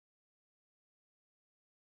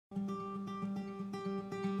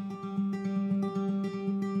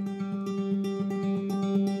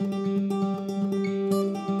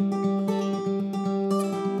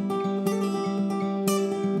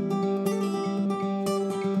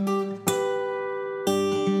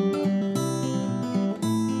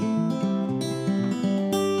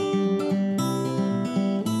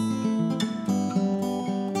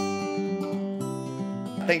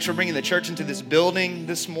Thanks for bringing the church into this building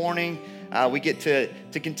this morning. We get to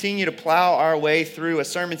continue to plow our way through a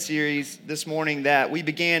sermon series this morning that we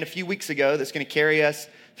began a few weeks ago that's going to carry us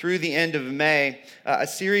through the end of May, a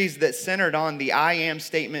series that's centered on the I am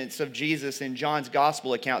statements of Jesus in John's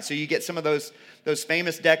gospel account. So you get some of those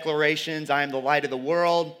famous declarations: I am the light of the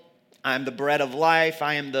world, I am the bread of life,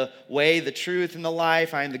 I am the way, the truth, and the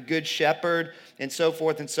life, I am the good shepherd, and so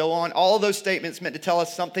forth and so on. All of those statements meant to tell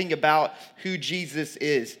us something about who Jesus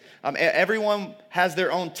is. Everyone has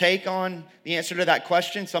their own take on the answer to that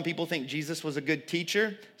question. Some people think Jesus was a good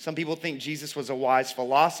teacher. Some people think Jesus was a wise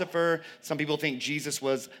philosopher. Some people think Jesus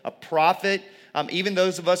was a prophet. Even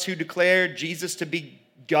those of us who declare Jesus to be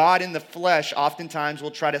God in the flesh oftentimes will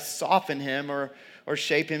try to soften him or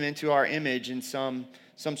shape him into our image in some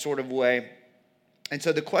sort of way. And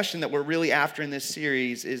so the question that we're really after in this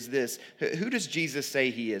series is this: who does Jesus say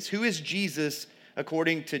he is? Who is Jesus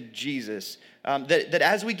according to Jesus? That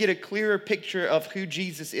as we get a clearer picture of who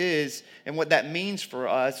Jesus is and what that means for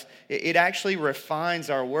us, it actually refines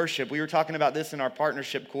our worship. We were talking about this in our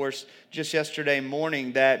partnership course just yesterday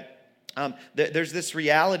morning, that there's this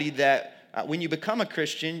reality that when you become a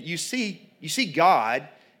Christian, you see God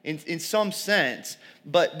in some sense,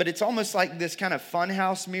 but it's almost like this kind of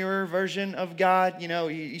funhouse mirror version of God. You know,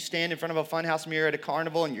 you stand in front of a funhouse mirror at a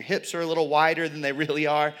carnival and your hips are a little wider than they really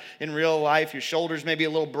are in real life. Your shoulders may be a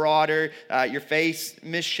little broader, your face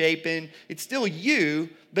misshapen. It's still you,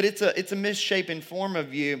 but it's a misshapen form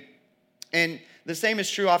of you. And the same is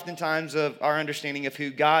true oftentimes of our understanding of who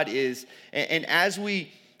God is. And as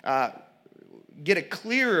we get a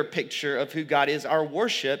clearer picture of who God is, our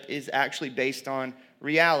worship is actually based on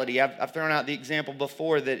reality. I've thrown out the example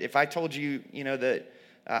before that if I told you, that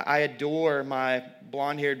I adore my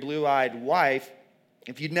blonde-haired, blue-eyed wife,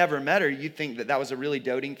 if you'd never met her, you'd think that was a really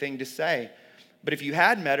doting thing to say. But if you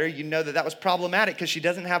had met her, you'd know that was problematic because she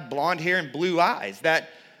doesn't have blonde hair and blue eyes.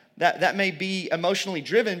 That may be emotionally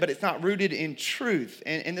driven, but it's not rooted in truth.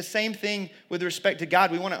 And the same thing with respect to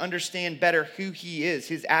God. We want to understand better who he is,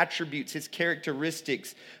 his attributes, his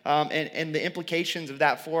characteristics, and the implications of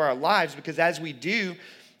that for our lives. Because as we do,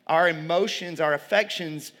 our emotions, our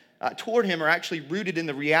affections toward him are actually rooted in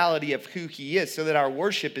the reality of who he is, so that our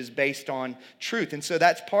worship is based on truth. And so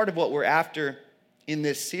that's part of what we're after in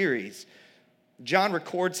this series. John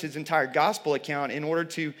records his entire gospel account in order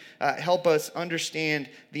to help us understand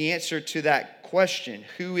the answer to that question: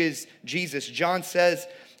 who is Jesus? John says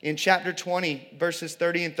in chapter 20, verses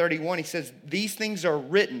 30 and 31, he says, "These things are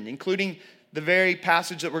written," including the very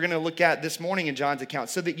passage that we're going to look at this morning in John's account,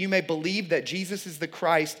 "so that you may believe that Jesus is the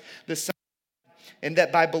Christ, the Son, and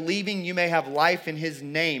that by believing you may have life in his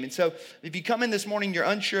name." And so if you come in this morning, you're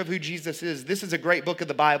unsure of who Jesus is, this is a great book of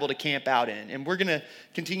the Bible to camp out in. And we're going to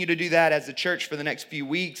continue to do that as a church for the next few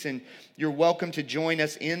weeks. And you're welcome to join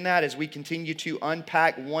us in that as we continue to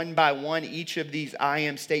unpack one by one each of these I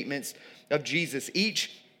am statements of Jesus,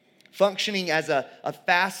 each functioning as a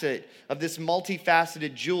facet of this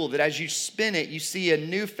multifaceted jewel that as you spin it, you see a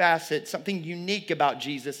new facet, something unique about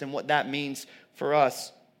Jesus and what that means for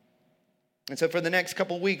us. And so for the next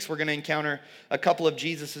couple of weeks, we're going to encounter a couple of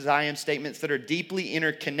Jesus' I am statements that are deeply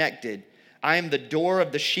interconnected. I am the door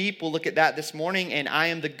of the sheep. We'll look at that this morning. And I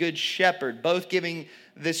am the good shepherd, both giving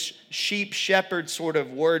this sheep-shepherd sort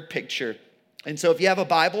of word picture. And so if you have a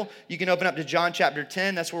Bible, you can open up to John chapter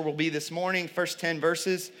 10. That's where we'll be this morning, first 10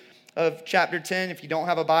 verses of chapter 10. If you don't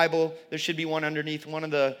have a Bible, there should be one underneath one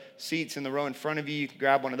of the seats in the row in front of you. You can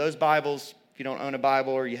grab one of those Bibles. If you don't own a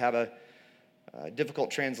Bible or you have a difficult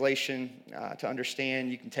translation to understand,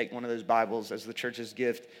 you can take one of those Bibles as the church's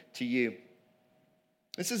gift to you.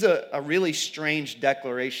 This is a really strange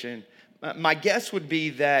declaration. My guess would be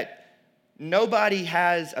that nobody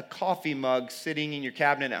has a coffee mug sitting in your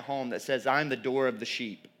cabinet at home that says, "I'm the door of the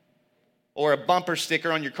sheep," or a bumper sticker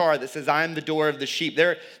on your car that says, "I'm the door of the sheep."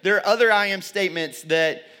 There are other I am statements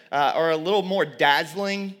that are a little more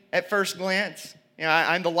dazzling at first glance.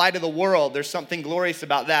 I'm the light of the world. There's something glorious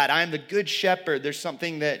about that. I am the good shepherd. There's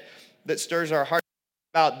something that stirs our heart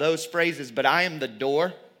about those phrases. But I am the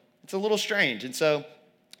door. It's a little strange. And so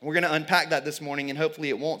we're going to unpack that this morning, and hopefully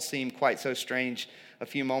it won't seem quite so strange a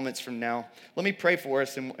few moments from now. Let me pray for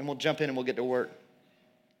us, and we'll jump in and we'll get to work.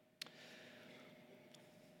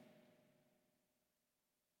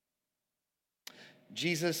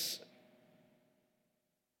 Jesus,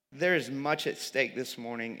 there is much at stake this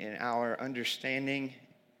morning in our understanding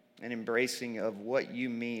and embracing of what you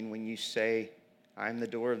mean when you say, "I'm the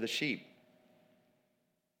door of the sheep."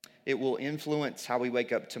 It will influence how we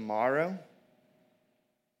wake up tomorrow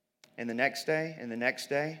and the next day and the next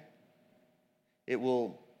day. It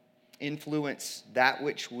will influence that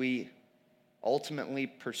which we ultimately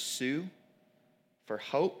pursue for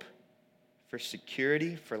hope, for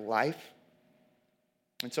security, for life.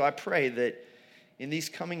 And so I pray that in these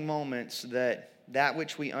coming moments that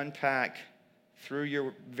which we unpack through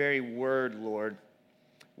your very word, Lord,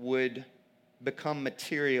 would become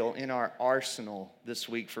material in our arsenal this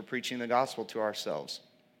week for preaching the gospel to ourselves.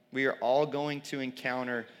 We are all going to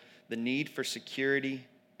encounter the need for security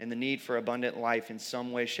and the need for abundant life in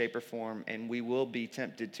some way, shape, or form, and we will be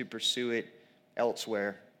tempted to pursue it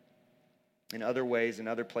elsewhere, in other ways, in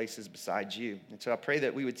other places besides you. And so I pray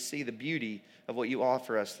that we would see the beauty of what you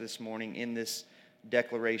offer us this morning in this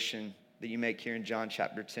declaration that you make here in John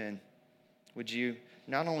chapter 10. Would you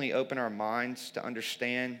not only open our minds to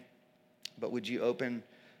understand, but would you open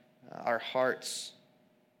our hearts?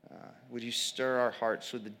 Would you stir our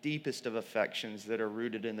hearts with the deepest of affections that are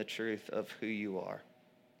rooted in the truth of who you are,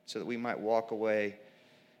 so that we might walk away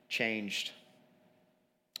changed.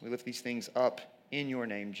 We lift these things up in your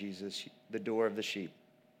name, Jesus, the door of the sheep.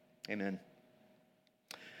 Amen.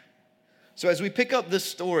 So as we pick up this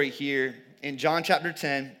story here in John chapter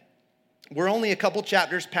 10, we're only a couple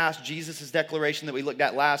chapters past Jesus' declaration that we looked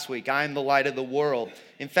at last week. I am the light of the world.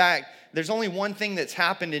 In fact, there's only one thing that's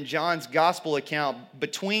happened in John's gospel account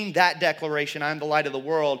between that declaration, I am the light of the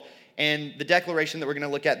world, and the declaration that we're going to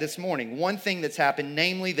look at this morning. One thing that's happened,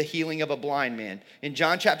 namely the healing of a blind man. In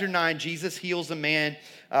John chapter 9, Jesus heals a man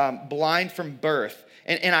blind from birth.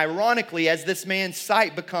 And ironically, as this man's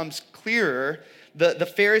sight becomes clearer, the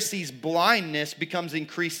Pharisees' blindness becomes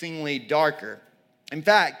increasingly darker. In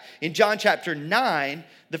fact, in John chapter 9,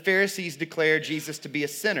 the Pharisees declare Jesus to be a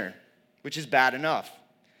sinner, which is bad enough.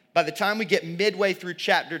 By the time we get midway through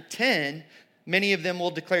chapter 10, many of them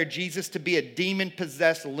will declare Jesus to be a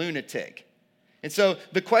demon-possessed lunatic. And so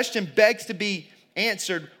the question begs to be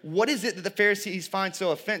answered, what is it that the Pharisees find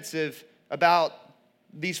so offensive about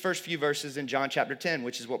these first few verses in John chapter 10,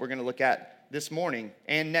 which is what we're going to look at this morning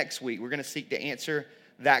and next week. We're going to seek to answer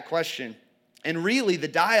that question. And really, the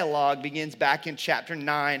dialogue begins back in chapter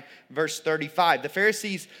 9, verse 35. The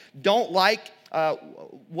Pharisees don't like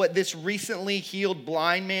what this recently healed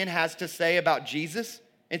blind man has to say about Jesus,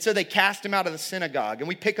 and so they cast him out of the synagogue. And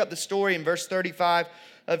we pick up the story in verse 35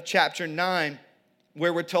 of chapter 9,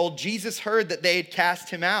 where we're told Jesus heard that they had cast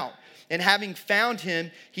him out. And having found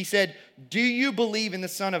him, he said, "Do you believe in the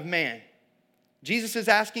Son of Man?" Jesus is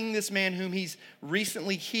asking this man whom he's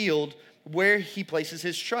recently healed where he places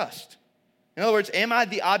his trust. In other words, am I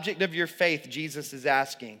the object of your faith? Jesus is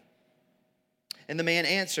asking. And the man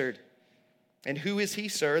answered, "And who is he,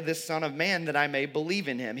 sir, this Son of Man, that I may believe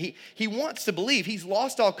in him?" He wants to believe. He's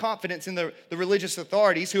lost all confidence in the religious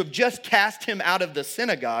authorities who have just cast him out of the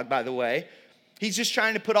synagogue, by the way. He's just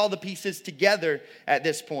trying to put all the pieces together at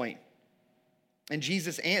this point. And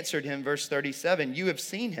Jesus answered him, verse 37, "You have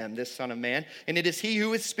seen him, this Son of Man, and it is he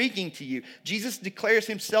who is speaking to you." Jesus declares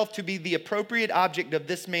himself to be the appropriate object of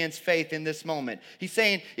this man's faith in this moment. He's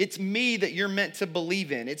saying, it's me that you're meant to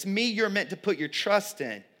believe in. It's me you're meant to put your trust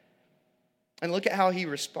in. And look at how he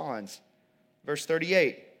responds. Verse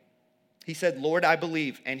 38, he said, "Lord, I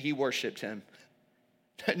believe," and he worshiped him.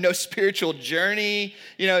 No spiritual journey.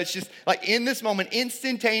 It's just like in this moment,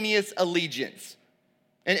 instantaneous allegiance.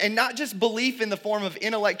 And not just belief in the form of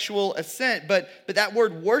intellectual assent, but that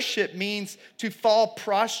word worship means to fall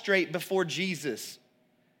prostrate before Jesus.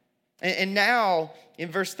 And now,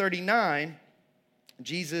 in verse 39,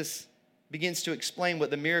 Jesus begins to explain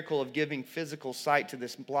what the miracle of giving physical sight to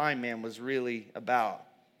this blind man was really about.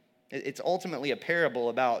 It's ultimately a parable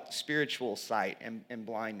about spiritual sight and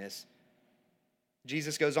blindness.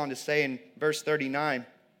 Jesus goes on to say in verse 39,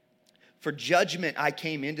 "For judgment I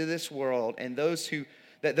came into this world, and those who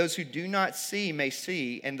do not see may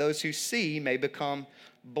see, and those who see may become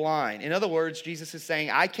blind." In other words, Jesus is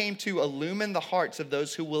saying, I came to illumine the hearts of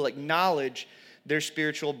those who will acknowledge their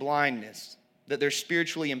spiritual blindness, that they're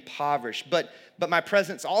spiritually impoverished. But my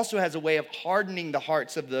presence also has a way of hardening the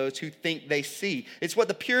hearts of those who think they see. It's what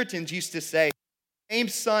the Puritans used to say, the same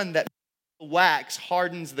sun that wax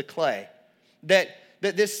hardens the clay. That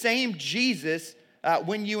this same Jesus,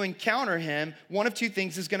 when you encounter him, one of two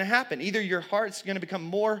things is going to happen. Either your heart's going to become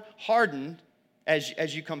more hardened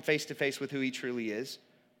as you come face to face with who he truly is,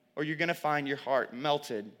 or you're going to find your heart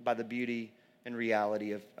melted by the beauty and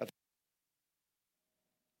reality of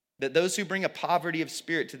that those who bring a poverty of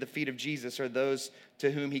spirit to the feet of Jesus are those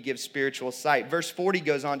to whom he gives spiritual sight. Verse 40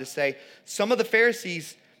 goes on to say, some of the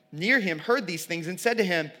Pharisees near him heard these things and said to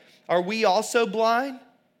him, "Are we also blind?"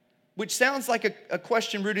 Which sounds like a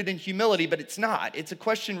question rooted in humility, but it's not. It's a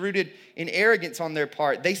question rooted in arrogance on their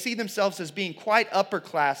part. They see themselves as being quite upper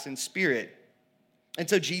class in spirit. And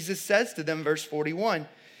so Jesus says to them, verse 41,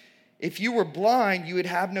 If you were blind, you would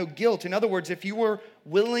have no guilt. In other words, if you were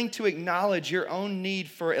willing to acknowledge your own need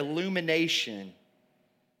for illumination,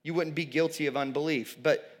 you wouldn't be guilty of unbelief.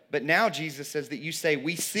 But now Jesus says that you say,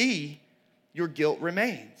 we see, your guilt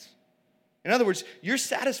remains. In other words, you're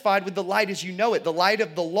satisfied with the light as you know it, the light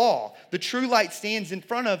of the law. The true light stands in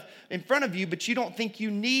front of you, but you don't think you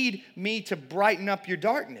need me to brighten up your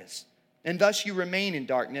darkness. And thus you remain in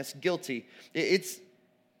darkness, guilty. It's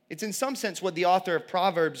in some sense what the author of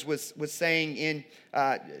Proverbs was saying in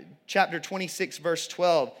chapter 26, verse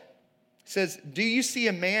 12. It says, do you see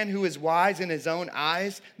a man who is wise in his own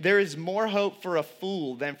eyes? There is more hope for a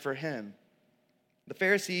fool than for him. The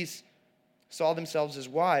Pharisees saw themselves as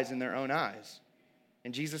wise in their own eyes.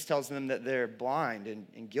 And Jesus tells them that they're blind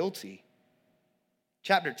and guilty.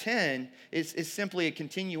 Chapter 10 is simply a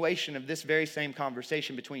continuation of this very same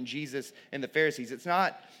conversation between Jesus and the Pharisees. It's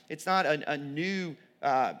not a new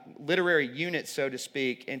literary unit, so to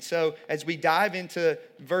speak. And so as we dive into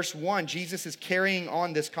verse 1, Jesus is carrying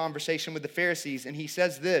on this conversation with the Pharisees, and he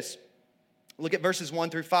says this. Look at verses 1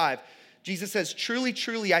 through 5. Jesus says, truly,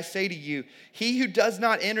 truly, I say to you, he who does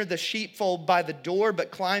not enter the sheepfold by the door,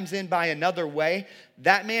 but climbs in by another way,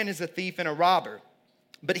 that man is a thief and a robber.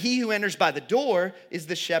 But he who enters by the door is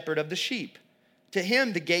the shepherd of the sheep. To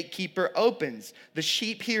him the gatekeeper opens. The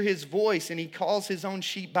sheep hear his voice, and he calls his own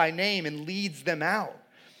sheep by name and leads them out.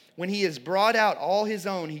 When he has brought out all his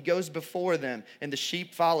own, he goes before them, and the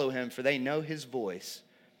sheep follow him, for they know his voice.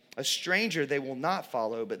 A stranger they will not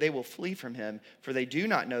follow, but they will flee from him, for they do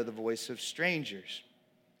not know the voice of strangers.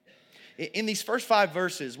 In these first 5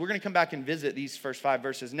 verses, we're going to come back and visit these first 5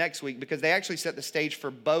 verses next week because they actually set the stage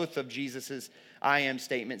for both of Jesus' I am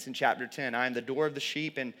statements in chapter 10. I am the door of the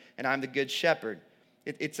sheep and I'm the good shepherd.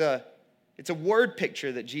 It's a word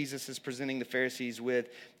picture that Jesus is presenting the Pharisees with.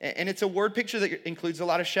 And it's a word picture that includes a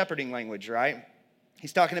lot of shepherding language, right?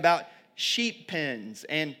 He's talking about sheep pens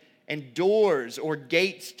and doors or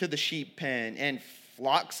gates to the sheep pen and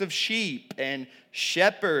flocks of sheep and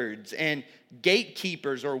shepherds and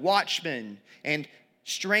gatekeepers or watchmen and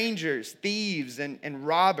strangers, thieves and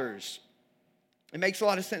robbers. It makes a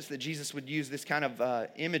lot of sense that Jesus would use this kind of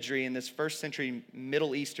imagery in this first century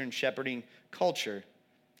Middle Eastern shepherding culture.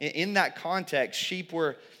 In that context, sheep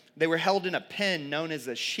were held in a pen known as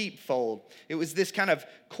a sheepfold. It was this kind of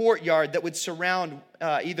courtyard that would surround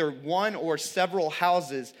either one or several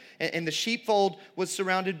houses. And the sheepfold was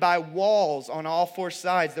surrounded by walls on all 4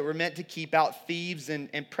 sides that were meant to keep out thieves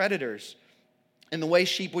and predators. And the way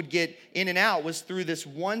sheep would get in and out was through this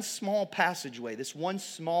one small passageway, this one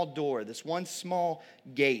small door, this one small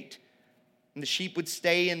gate. And the sheep would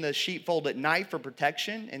stay in the sheepfold at night for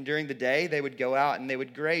protection, and during the day they would go out and they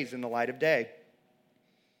would graze in the light of day.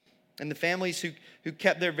 And the families who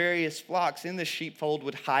kept their various flocks in the sheepfold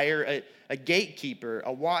would hire a gatekeeper,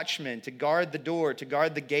 a watchman to guard the door, to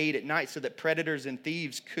guard the gate at night so that predators and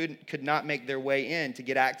thieves could not make their way in to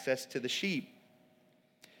get access to the sheep.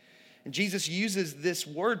 And Jesus uses this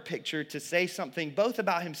word picture to say something both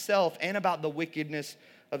about himself and about the wickedness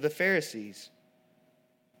of the Pharisees.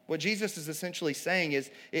 What Jesus is essentially saying is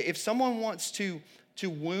if someone wants to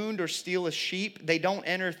wound or steal a sheep, they don't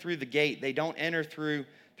enter through the gate. They don't enter through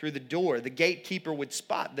the door. The gatekeeper would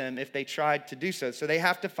spot them if they tried to do so. So they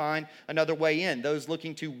have to find another way in, those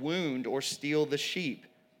looking to wound or steal the sheep.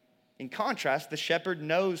 In contrast, the shepherd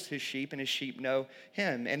knows his sheep and his sheep know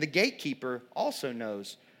him. And the gatekeeper also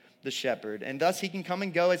knows the shepherd. And thus he can come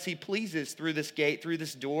and go as he pleases through this gate, through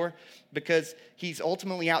this door, because he's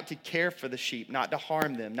ultimately out to care for the sheep, not to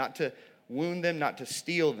harm them, not to wound them, not to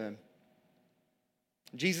steal them.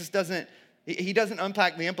 Jesus doesn't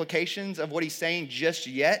unpack the implications of what he's saying just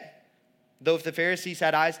yet, though if the Pharisees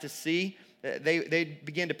had eyes to see, they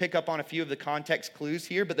begin to pick up on a few of the context clues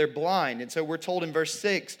here, but they're blind. And so we're told in verse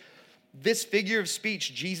 6, this figure of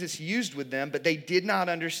speech Jesus used with them, but they did not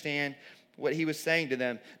understand what he was saying to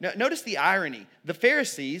them. Now, notice the irony. The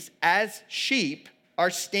Pharisees, as sheep, are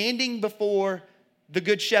standing before the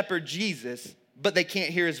good shepherd Jesus, but they can't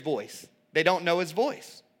hear his voice. They don't know his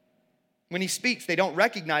voice. When he speaks, they don't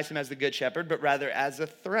recognize him as the good shepherd, but rather as a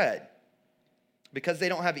threat. Because they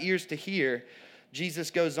don't have ears to hear, Jesus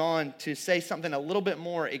goes on to say something a little bit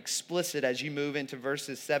more explicit as you move into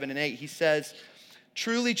verses 7 and 8. He says,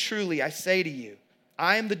 truly, truly, I say to you,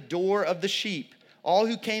 I am the door of the sheep. All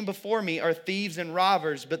who came before me are thieves and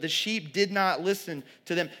robbers, but the sheep did not listen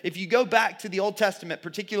to them. If you go back to the Old Testament,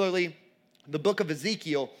 particularly the book of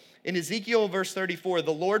Ezekiel, in Ezekiel verse 34,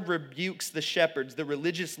 the Lord rebukes the shepherds, the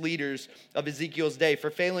religious leaders of Ezekiel's day,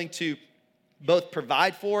 for failing to both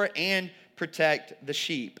provide for and protect the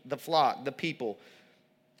sheep, the flock, the people.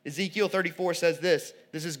 Ezekiel 34 says this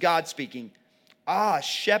is God speaking. Ah,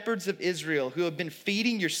 shepherds of Israel who have been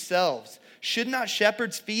feeding yourselves. Should not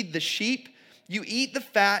shepherds feed the sheep? You eat the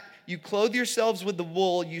fat, you clothe yourselves with the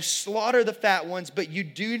wool, you slaughter the fat ones, but you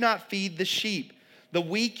do not feed the sheep. The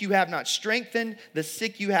weak you have not strengthened, the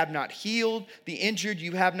sick you have not healed, the injured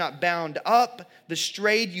you have not bound up, the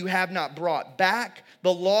strayed you have not brought back,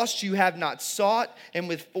 the lost you have not sought, and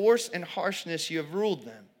with force and harshness you have ruled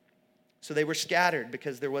them. So they were scattered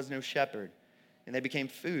because there was no shepherd, and they became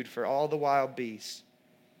food for all the wild beasts.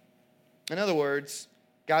 In other words,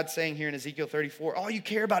 God's saying here in Ezekiel 34, all you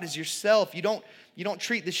care about is yourself. You don't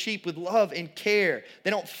treat the sheep with love and care. They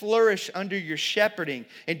don't flourish under your shepherding.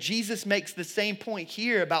 And Jesus makes the same point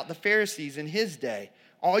here about the Pharisees in his day.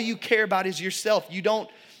 All you care about is yourself. You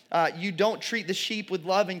don't treat the sheep with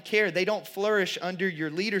love and care. They don't flourish under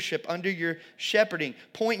your leadership, under your shepherding.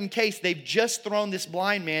 Point in case, they've just thrown this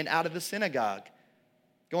blind man out of the synagogue.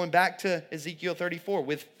 Going back to Ezekiel 34,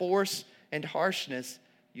 with force and harshness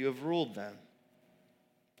you have ruled them.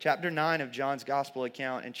 Chapter 9 of John's gospel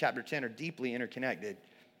account and chapter 10 are deeply interconnected.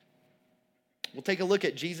 We'll take a look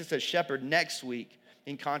at Jesus as shepherd next week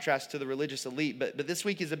in contrast to the religious elite. But this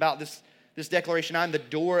week is about this declaration, I'm the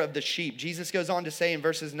door of the sheep. Jesus goes on to say in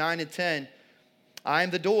verses 9 and 10, I am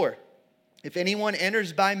the door. If anyone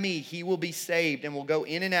enters by me, he will be saved and will go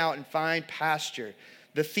in and out and find pasture.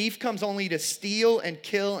 The thief comes only to steal and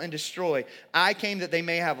kill and destroy. I came that they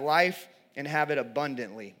may have life and have it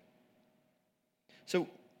abundantly. So,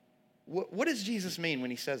 what does Jesus mean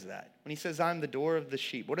when he says that? When he says, I'm the door of the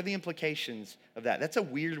sheep, what are the implications of that? That's a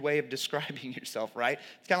weird way of describing yourself, right?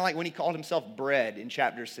 It's kind of like when he called himself bread in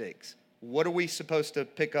chapter 6. What are we supposed to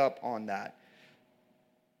pick up on that?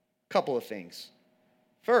 Couple of things.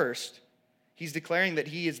 First, he's declaring that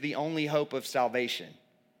he is the only hope of salvation.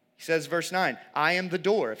 He says, verse 9, I am the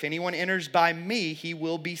door. If anyone enters by me, he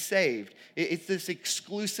will be saved. It's this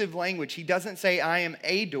exclusive language. He doesn't say, I am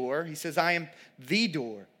a door. He says, I am the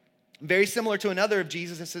door. Very similar to another of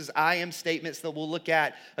Jesus' I am statements that we'll look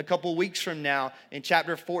at a couple weeks from now in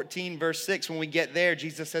chapter 14, verse 6. When we get there,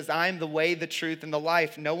 Jesus says, I am the way, the truth, and the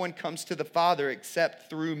life. No one comes to the Father except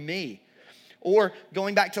through me. Or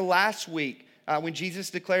going back to last week, when Jesus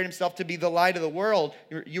declared himself to be the light of the world,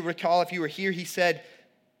 you recall if you were here, he said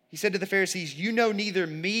to the Pharisees, you know neither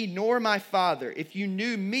me nor my Father. If you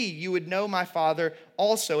knew me, you would know my Father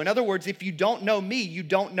also. In other words, if you don't know me, you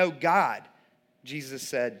don't know God. Jesus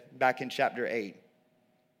said back in chapter 8.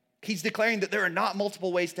 He's declaring that there are not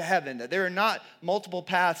multiple ways to heaven, that there are not multiple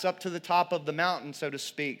paths up to the top of the mountain, so to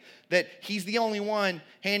speak, that he's the only one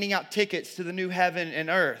handing out tickets to the new heaven and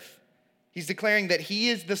earth. He's declaring that he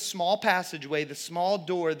is the small passageway, the small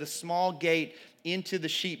door, the small gate into the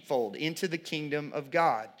sheepfold, into the kingdom of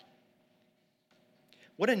God.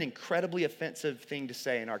 What an incredibly offensive thing to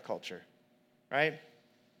say in our culture, right?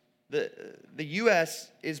 The U.S.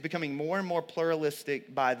 is becoming more and more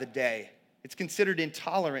pluralistic by the day. It's considered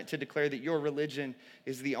intolerant to declare that your religion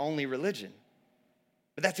is the only religion.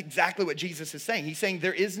 But that's exactly what Jesus is saying. He's saying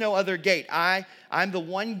there is no other gate. I'm the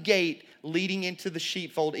one gate leading into the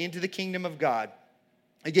sheepfold, into the kingdom of God.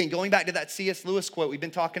 Again, going back to that C.S. Lewis quote, we've been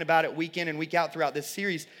talking about it week in and week out throughout this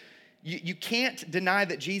series. You can't deny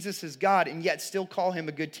that Jesus is God and yet still call him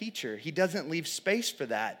a good teacher. He doesn't leave space for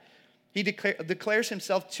that. He declares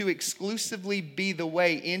himself to exclusively be the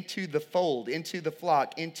way into the fold, into the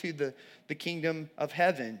flock, into the kingdom of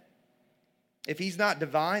heaven. If he's not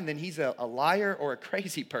divine, then he's a liar or a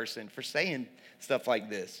crazy person for saying stuff like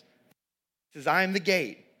this. He says, I am the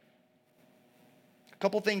gate. A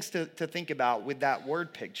couple things to think about with that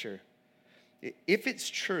word picture. If it's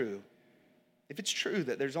true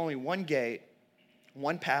that there's only one gate,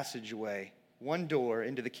 one passageway, one door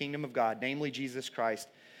into the kingdom of God, namely Jesus Christ,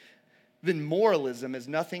 then moralism is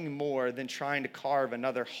nothing more than trying to carve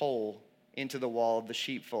another hole into the wall of the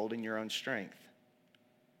sheepfold in your own strength.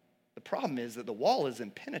 The problem is that the wall is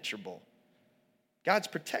impenetrable. God's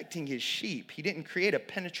protecting his sheep. He didn't create a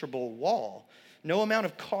penetrable wall. No amount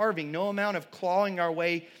of carving, no amount of clawing our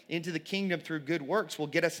way into the kingdom through good works will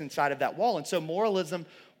get us inside of that wall. And so moralism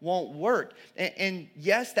won't work. And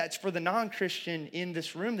yes, that's for the non-Christian in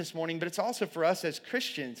this room this morning, but it's also for us as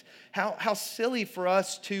Christians. How silly for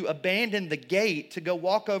us to abandon the gate to go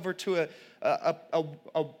walk over to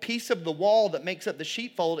a piece of the wall that makes up the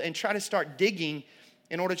sheepfold and try to start digging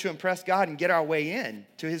in order to impress God and get our way in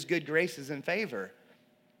to his good graces and favor.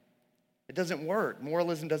 It doesn't work.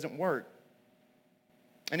 Moralism doesn't work.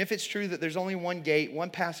 And if it's true that there's only one gate, one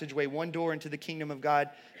passageway, one door into the kingdom of God,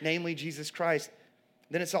 namely Jesus Christ,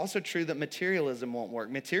 then it's also true that materialism won't work.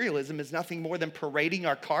 Materialism is nothing more than parading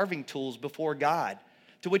our carving tools before God,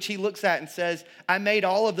 to which he looks at and says, I made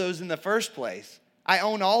all of those in the first place. I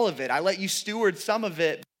own all of it. I let you steward some of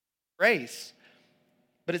it, grace.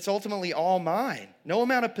 But it's ultimately all mine. No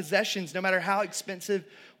amount of possessions, no matter how expensive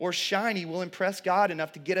or shiny, will impress God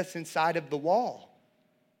enough to get us inside of the wall.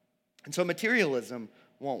 And so materialism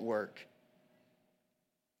won't work.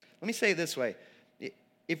 Let me say it this way.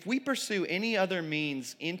 If we pursue any other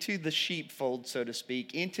means into the sheepfold, so to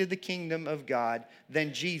speak, into the kingdom of God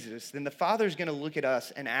than Jesus, then the Father's going to look at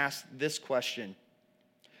us and ask this question: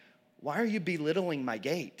 why are you belittling my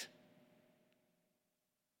gate?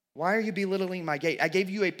 Why are you belittling my gate? I gave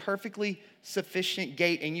you a perfectly sufficient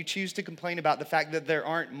gate, and you choose to complain about the fact that there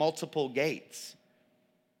aren't multiple gates.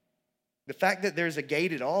 The fact that there's a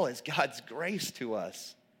gate at all is God's grace to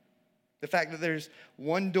us. The fact that there's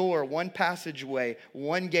one door, one passageway,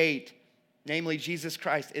 one gate, namely Jesus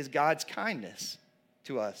Christ, is God's kindness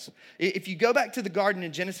to us. If you go back to the garden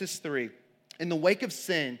in Genesis 3, in the wake of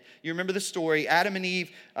sin, you remember the story, Adam and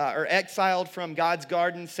Eve are exiled from God's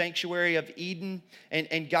garden sanctuary of Eden,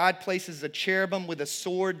 and God places a cherubim with a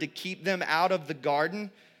sword to keep them out of the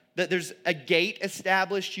garden. That there's a gate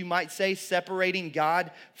established, you might say, separating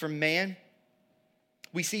God from man.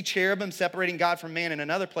 We see cherubim separating God from man in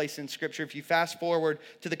another place in Scripture. If you fast forward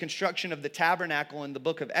to the construction of the tabernacle in the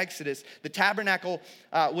book of Exodus, the tabernacle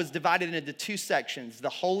was divided into two sections, the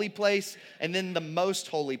holy place and then the most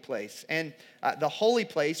holy place. And the holy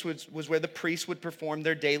place was where the priests would perform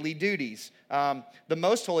their daily duties. The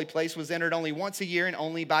most holy place was entered only once a year and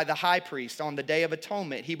only by the high priest. On the Day of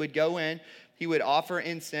Atonement, he would go in, he would offer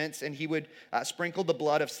incense, and he would sprinkle the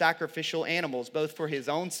blood of sacrificial animals, both for his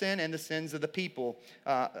own sin and the sins of the people,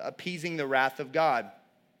 appeasing the wrath of God.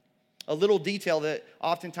 A little detail that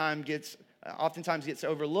oftentimes gets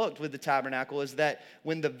overlooked with the tabernacle is that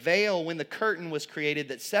when the curtain was created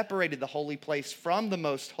that separated the holy place from the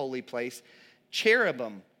most holy place,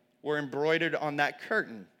 cherubim were embroidered on that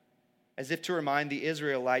curtain, as if to remind the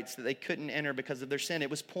Israelites that they couldn't enter because of their sin.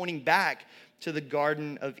 It was pointing back to the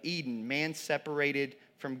Garden of Eden, man separated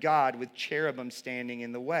from God with cherubim standing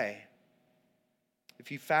in the way.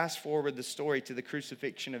 If you fast forward the story to the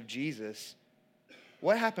crucifixion of Jesus,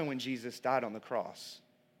 what happened when Jesus died on the cross?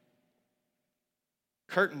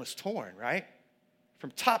 Curtain was torn, right?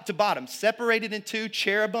 From top to bottom, separated in two,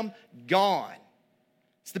 cherubim gone.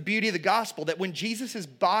 It's the beauty of the gospel that when Jesus'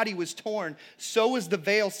 body was torn, so was the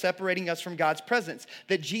veil separating us from God's presence.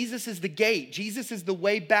 That Jesus is the gate. Jesus is the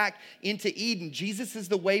way back into Eden. Jesus is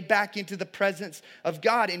the way back into the presence of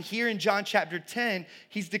God. And here in John chapter 10,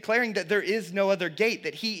 he's declaring that there is no other gate,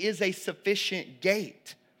 that he is a sufficient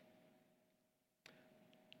gate.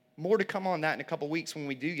 More to come on that in a couple weeks when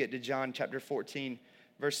we do get to John chapter 14,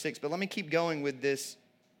 verse 6. But let me keep going with this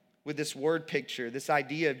word picture, this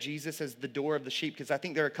idea of Jesus as the door of the sheep, because I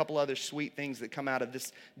think there are a couple other sweet things that come out of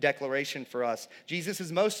this declaration for us. Jesus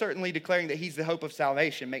is most certainly declaring that he's the hope of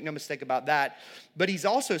salvation. Make no mistake about that. But he's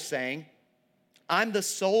also saying, I'm the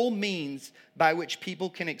sole means by which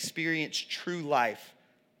people can experience true life.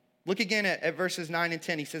 Look again at verses 9 and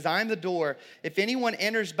 10. He says, I'm the door. If anyone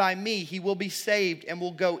enters by me, he will be saved and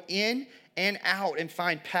will go in and out and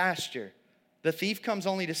find pasture. The thief comes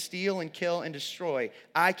only to steal and kill and destroy.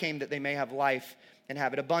 I came that they may have life and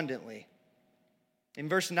have it abundantly. In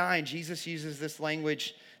verse 9, Jesus uses this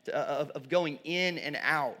language of going in and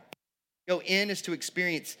out. To go in is to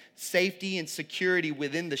experience safety and security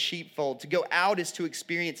within the sheepfold. To go out is to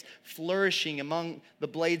experience flourishing among the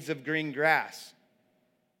blades of green grass.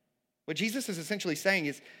 What Jesus is essentially saying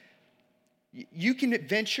is, you can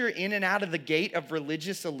venture in and out of the gate of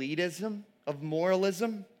religious elitism, of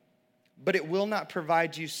moralism, but it will not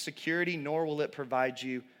provide you security, nor will it provide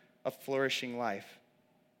you a flourishing life.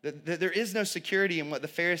 There is no security in what the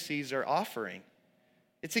Pharisees are offering.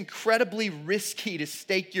 It's incredibly risky to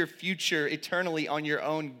stake your future eternally on your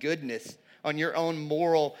own goodness, on your own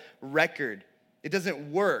moral record. It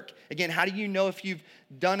doesn't work. Again, how do you know if you've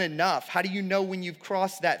done enough? How do you know when you've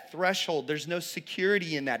crossed that threshold? There's no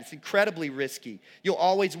security in that. It's incredibly risky. You'll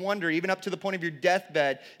always wonder, even up to the point of your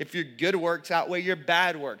deathbed, if your good works outweigh your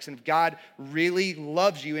bad works, and if God really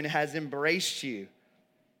loves you and has embraced you.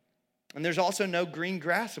 And there's also no green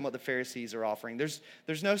grass in what the Pharisees are offering.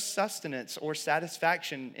 There's no sustenance or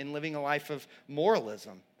satisfaction in living a life of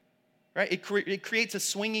moralism, right? It creates a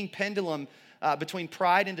swinging pendulum between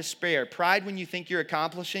pride and despair. Pride when you think you're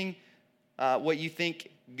accomplishing what you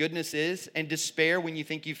think goodness is, and despair when you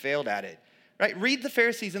think you failed at it. Right? Read the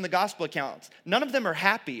Pharisees in the gospel accounts. None of them are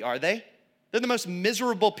happy, are they? They're the most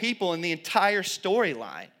miserable people in the entire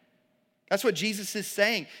storyline. That's what Jesus is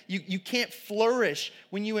saying. You can't flourish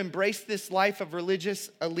when you embrace this life of religious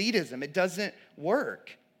elitism. It doesn't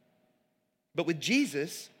work. But with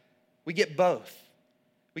Jesus, we get both.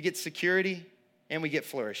 We get security and we get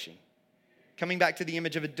flourishing. Coming back to the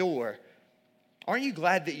image of a door, aren't you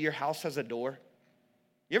glad that your house has a door?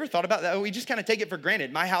 You ever thought about that? We just kind of take it for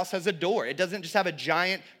granted. My house has a door. It doesn't just have a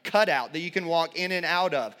giant cutout that you can walk in and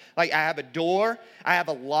out of. Like, I have a door, I have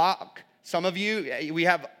a lock. Some of you, we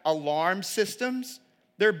have alarm systems.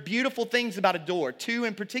 There are beautiful things about a door, two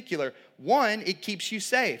in particular. One, it keeps you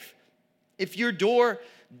safe. If you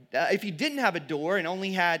didn't have a door and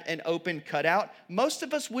only had an open cutout, most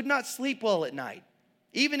of us would not sleep well at night.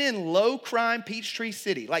 Even in low-crime Peachtree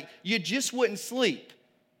City, like, you just wouldn't sleep.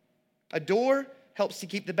 A door helps to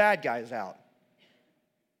keep the bad guys out.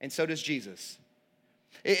 And so does Jesus.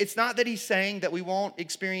 It's not that he's saying that we won't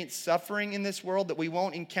experience suffering in this world, that we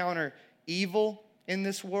won't encounter evil in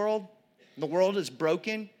this world. The world is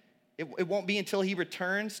broken. It won't be until he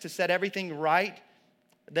returns to set everything right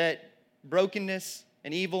that brokenness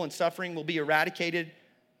and evil and suffering will be eradicated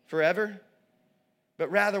forever.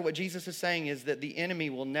 But rather, what Jesus is saying is that the enemy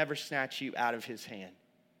will never snatch you out of his hand,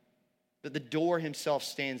 that the door himself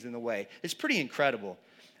stands in the way. It's pretty incredible.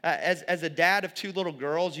 As a dad of two little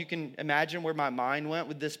girls, you can imagine where my mind went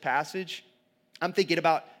with this passage. I'm thinking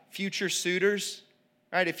about future suitors,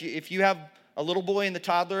 right? If you have a little boy in the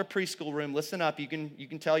toddler or preschool room, listen up. You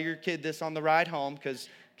can tell your kid this on the ride home because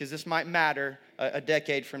this might matter a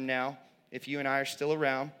decade from now if you and I are still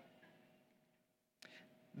around.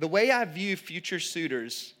 The way I view future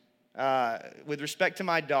suitors with respect to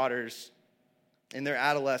my daughters in their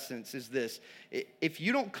adolescence is this. If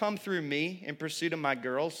you don't come through me in pursuit of my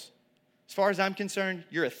girls, as far as I'm concerned,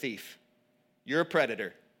 you're a thief. You're a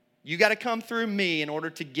predator. You got to come through me in order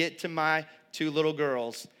to get to my two little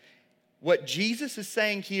girls. What Jesus is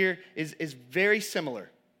saying here is very similar.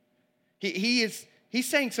 He's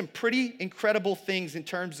saying some pretty incredible things in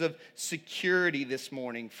terms of security this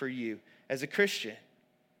morning for you as a Christian.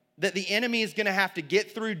 That the enemy is going to have to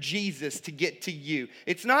get through Jesus to get to you.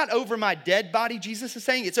 It's not over my dead body, Jesus is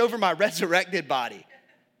saying, it's over my resurrected body.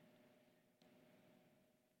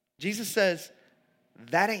 Jesus says,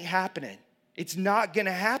 that ain't happening. It's not going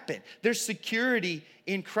to happen. There's security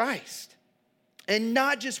in Christ. And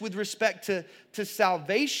not just with respect to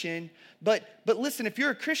salvation, but listen, if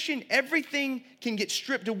you're a Christian, everything can get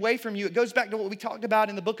stripped away from you. It goes back to what we talked about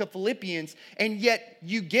in the book of Philippians, and yet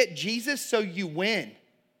you get Jesus, so you win.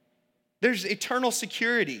 There's eternal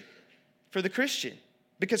security for the Christian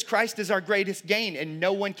because Christ is our greatest gain and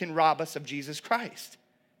no one can rob us of Jesus Christ.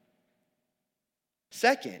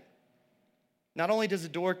 Second, not only does the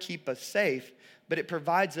door keep us safe, but it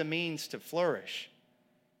provides a means to flourish.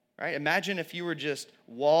 Right? Imagine if you were just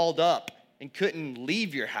walled up and couldn't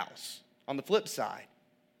leave your house. On the flip side,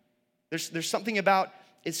 there's something about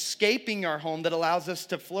escaping our home that allows us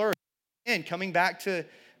to flourish. And coming back to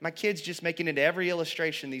my kids just making it every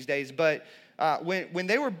illustration these days, but when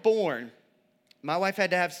they were born, my wife had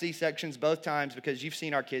to have C-sections both times because you've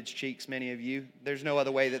seen our kids' cheeks, many of you. There's no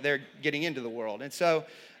other way that they're getting into the world. And so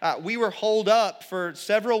we were holed up for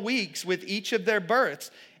several weeks with each of their births,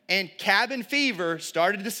 and cabin fever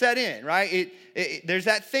started to set in, right? There's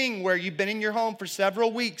that thing where you've been in your home for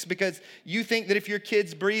several weeks because you think that if your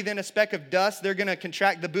kids breathe in a speck of dust, they're going to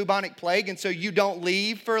contract the bubonic plague, and so you don't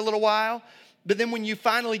leave for a little while. But then when you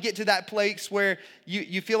finally get to that place where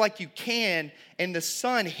you feel like you can and the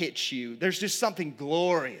sun hits you, there's just something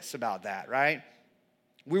glorious about that, right?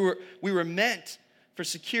 We were meant for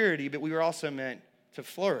security, but we were also meant to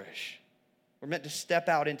flourish. We're meant to step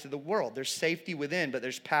out into the world. There's safety within, but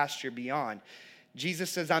there's pasture beyond.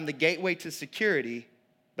 Jesus says, I'm the gateway to security,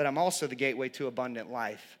 but I'm also the gateway to abundant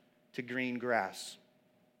life, to green grass.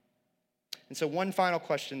 And so one final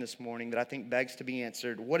question this morning that I think begs to be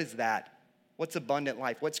answered. What is that? What's abundant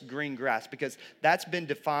life? What's green grass? Because that's been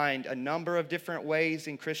defined a number of different ways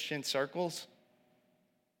in Christian circles.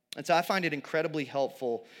 And so I find it incredibly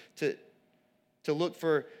helpful to look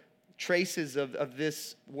for traces of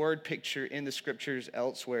this word picture in the scriptures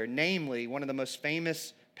elsewhere. Namely, one of the most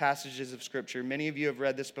famous passages of scripture, many of you have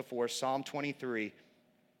read this before, Psalm 23.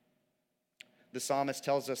 The psalmist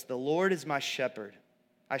tells us, the Lord is my shepherd,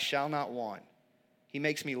 I shall not want. He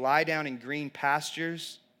makes me lie down in green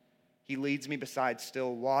pastures. He leads me beside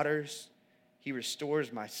still waters. He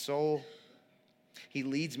restores my soul. He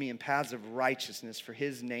leads me in paths of righteousness for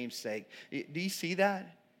his name's sake. Do you see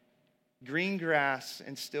that? Green grass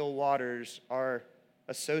and still waters are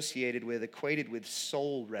equated with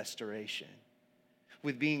soul restoration,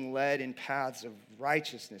 with being led in paths of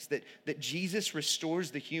righteousness, that Jesus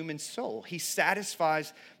restores the human soul. He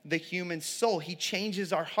satisfies the human soul. He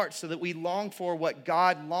changes our hearts so that we long for what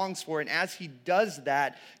God longs for. And as he does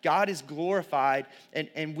that, God is glorified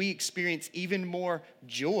and we experience even more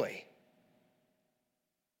joy.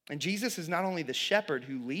 And Jesus is not only the shepherd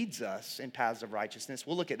who leads us in paths of righteousness,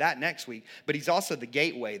 we'll look at that next week, but he's also the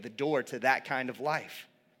gateway, the door to that kind of life.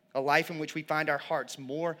 A life in which we find our hearts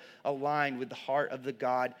more aligned with the heart of the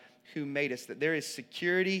God who made us, that there is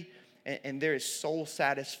security and there is soul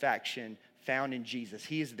satisfaction found in Jesus.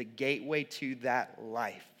 He is the gateway to that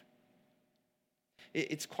life.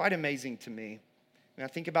 It's quite amazing to me when I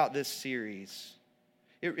think about this series.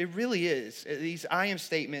 It really is. These I am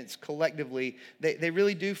statements collectively, they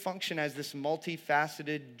really do function as this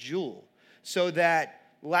multifaceted jewel. So that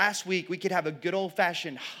last week we could have a good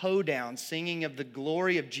old-fashioned hoedown singing of the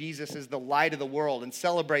glory of Jesus as the light of the world and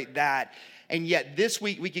celebrate that. And yet this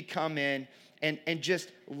week we could come in and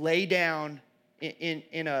just lay down in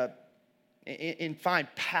fine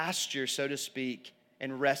pasture, so to speak,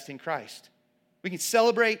 and rest in Christ. We can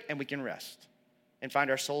celebrate and we can rest and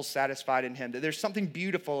find our souls satisfied in him. That there's something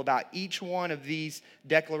beautiful about each one of these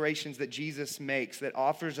declarations that Jesus makes that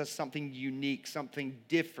offers us something unique, something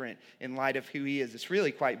different in light of who he is. It's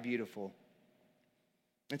really quite beautiful.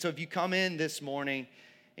 And so if you come in this morning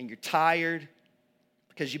and you're tired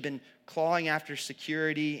because you've been clawing after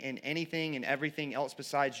security in anything and everything else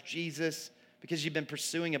besides Jesus, because you've been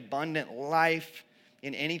pursuing abundant life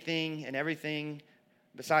in anything and everything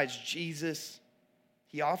besides Jesus,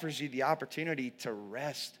 he offers you the opportunity to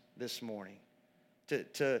rest this morning,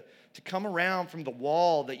 to come around from the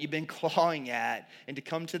wall that you've been clawing at and to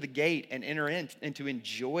come to the gate and enter in and to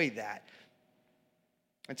enjoy that.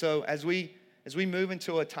 And so as we move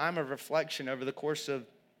into a time of reflection over the course of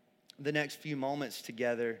the next few moments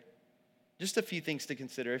together, just a few things to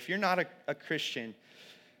consider. If you're not a Christian,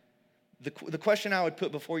 the question I would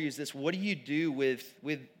put before you is this: what do you do with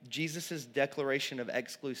Jesus' declaration of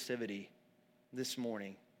exclusivity this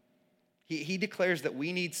morning? He declares that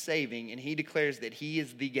we need saving, and he declares that he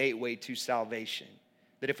is the gateway to salvation.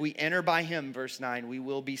 That if we enter by him, verse 9, we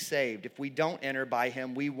will be saved. If we don't enter by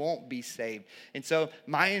him, we won't be saved. And so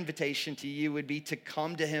my invitation to you would be to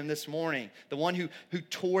come to him this morning, the one who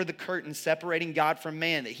tore the curtain separating God from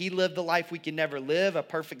man, that he lived the life we can never live, a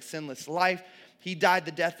perfect sinless life. He died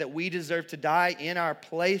the death that we deserve to die in our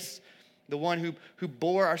place. The one who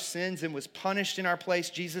bore our sins and was punished in our place,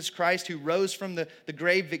 Jesus Christ, who rose from the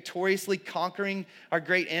grave victoriously, conquering our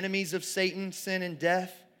great enemies of Satan, sin, and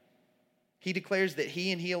death. He declares that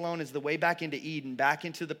he and he alone is the way back into Eden, back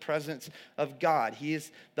into the presence of God. He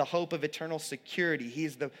is the hope of eternal security. He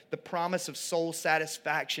is the promise of soul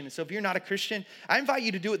satisfaction. And so if you're not a Christian, I invite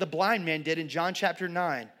you to do what the blind man did in John chapter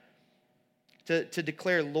 9, to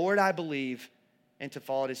declare, Lord, I believe, and to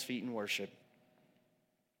fall at his feet in worship.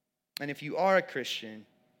 And if you are a Christian,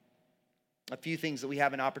 a few things that we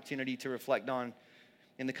have an opportunity to reflect on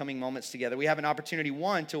in the coming moments together. We have an opportunity,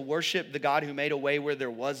 one, to worship the God who made a way where there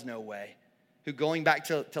was no way, who, going back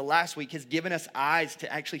to last week, has given us eyes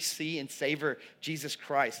to actually see and savor Jesus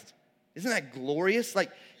Christ. Isn't that glorious?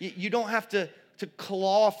 Like, you don't have to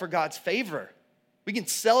claw for God's favor. We can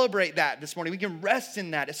celebrate that this morning. We can rest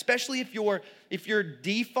in that, especially if your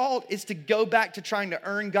default is to go back to trying to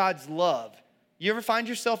earn God's love. You ever find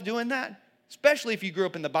yourself doing that? Especially if you grew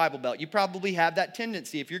up in the Bible Belt. You probably have that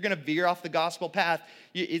tendency. If you're going to veer off the gospel path,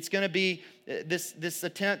 it's going to be this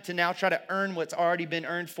attempt to now try to earn what's already been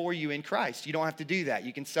earned for you in Christ. You don't have to do that.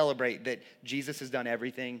 You can celebrate that Jesus has done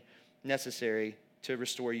everything necessary to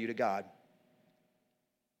restore you to God.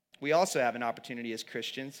 We also have an opportunity as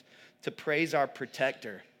Christians to praise our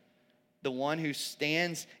protector, the one who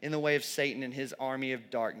stands in the way of Satan and his army of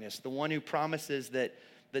darkness, the one who promises that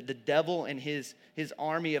the devil and his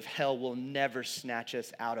army of hell will never snatch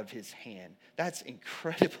us out of his hand. That's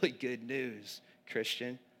incredibly good news,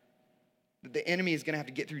 Christian. The enemy is going to have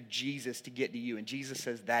to get through Jesus to get to you, and Jesus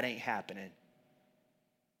says that ain't happening.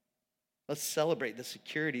 Let's celebrate the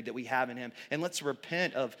security that we have in him, and let's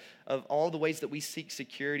repent of all the ways that we seek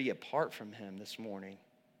security apart from him this morning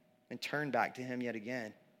and turn back to him yet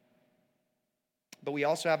again. But we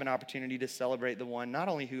also have an opportunity to celebrate the one not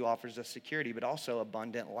only who offers us security, but also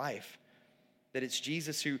abundant life. That it's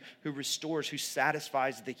Jesus who restores, who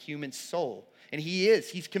satisfies the human soul. And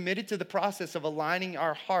he's committed to the process of aligning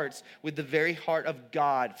our hearts with the very heart of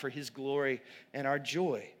God for his glory and our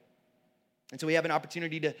joy. And so we have an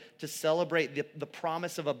opportunity to celebrate the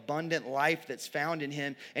promise of abundant life that's found in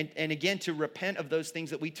him. And again, to repent of those things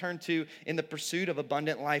that we turn to in the pursuit of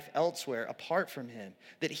abundant life elsewhere, apart from him.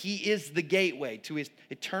 That he is the gateway to his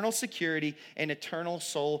eternal security and eternal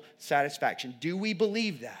soul satisfaction. Do we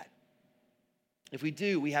believe that? If we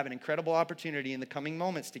do, we have an incredible opportunity in the coming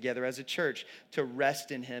moments together as a church to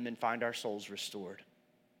rest in him and find our souls restored.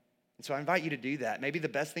 And so I invite you to do that. Maybe the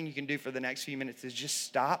best thing you can do for the next few minutes is just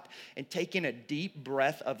stop and take in a deep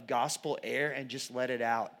breath of gospel air and just let it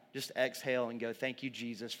out. Just exhale and go, thank you,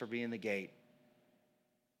 Jesus, for being the gate.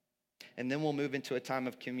 And then we'll move into a time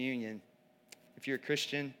of communion. If you're a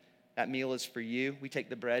Christian, that meal is for you. We take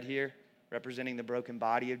the bread here, representing the broken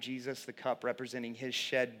body of Jesus, the cup representing his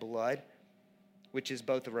shed blood, which is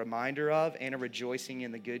both a reminder of and a rejoicing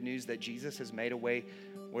in the good news that Jesus has made a way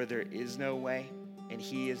where there is no way, and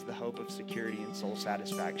he is the hope of security and soul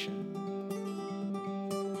satisfaction.